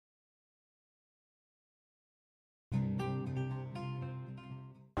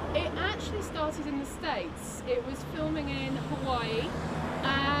really started in the States. It was filming in Hawaii,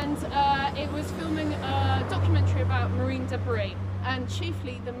 and it was filming a documentary about marine debris, and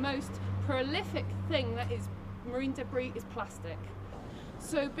chiefly the most prolific thing that is marine debris is plastic.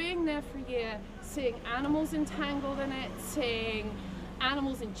 So being there for a year, seeing animals entangled in it, seeing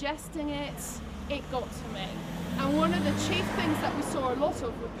animals ingesting it, it got to me. And one of the chief things that we saw a lot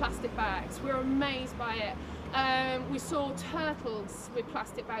of were plastic bags. We were amazed by it. We saw turtles with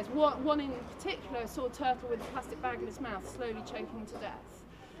plastic bags. One in particular saw a turtle with a plastic bag in its mouth, slowly choking to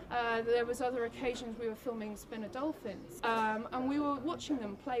death. There was other occasions we were filming spinner dolphins, and we were watching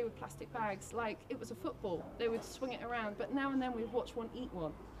them play with plastic bags like it was a football. They would swing it around, but now and then we'd watch one eat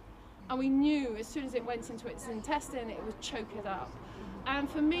one. And we knew as soon as it went into its intestine, it would choke it up. And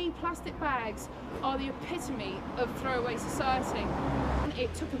for me, plastic bags are the epitome of throwaway society.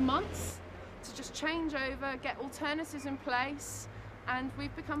 It took a month to just change over, get alternatives in place, and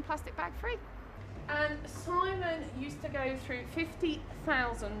we've become plastic bag free. And Simon used to go through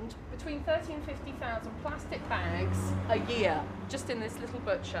 50,000, between 30 and 50,000 plastic bags a year, just in this little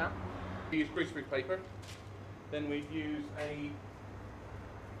butcher. We use greaseproof paper, then we'd use a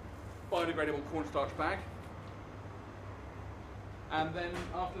biodegradable cornstarch bag, and then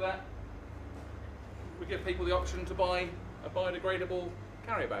after that we give people the option to buy a biodegradable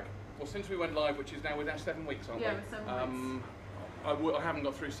carrier bag. Well, since we went live, which is now within 7 weeks, aren't we? Yeah, 7 weeks. I haven't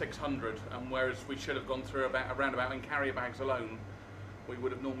got through 600, and whereas we should have gone through around about in carrier bags alone, we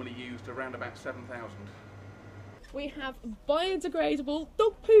would have normally used around about 7,000. We have biodegradable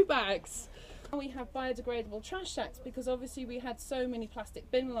dog poo bags. We have biodegradable trash sacks because obviously we had so many plastic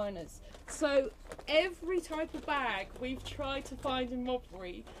bin liners. So every type of bag we've tried to find in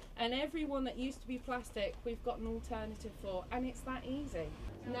Modbury, and every one that used to be plastic we've got an alternative for, and it's that easy.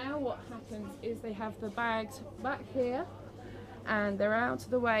 Now what happens is they have the bags back here and they're out of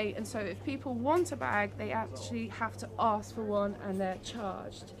the way, and so if people want a bag they actually have to ask for one and they're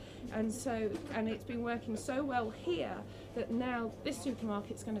charged. And it's been working so well here that now this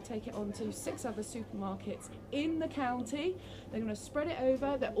supermarket's going to take it on to 6 other supermarkets in the county. They're going to spread it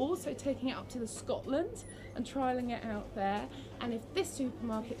over. They're also taking it up to Scotland and trialling it out there. And if this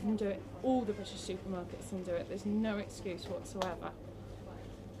supermarket can do it, all the British supermarkets can do it. There's no excuse whatsoever.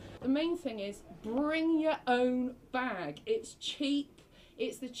 The main thing is bring your own bag. It's cheap.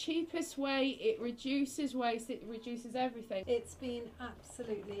 It's the cheapest way, it reduces waste, it reduces everything. It's been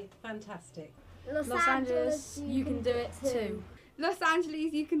absolutely fantastic. Los Angeles, you can do it too. Los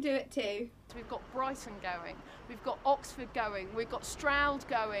Angeles, you can do it too. We've got Brighton going, we've got Oxford going, we've got Stroud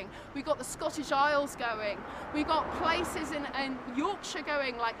going, we've got the Scottish Isles going, we've got places in Yorkshire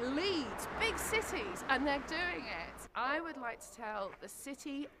going, like Leeds, big cities, and they're doing it. I would like to tell the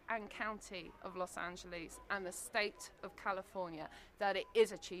city and county of Los Angeles and the state of California that it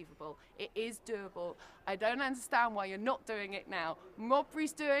is achievable, it is doable. I don't understand why you're not doing it now.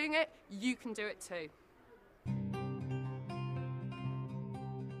 Modbury's doing it, you can do it too.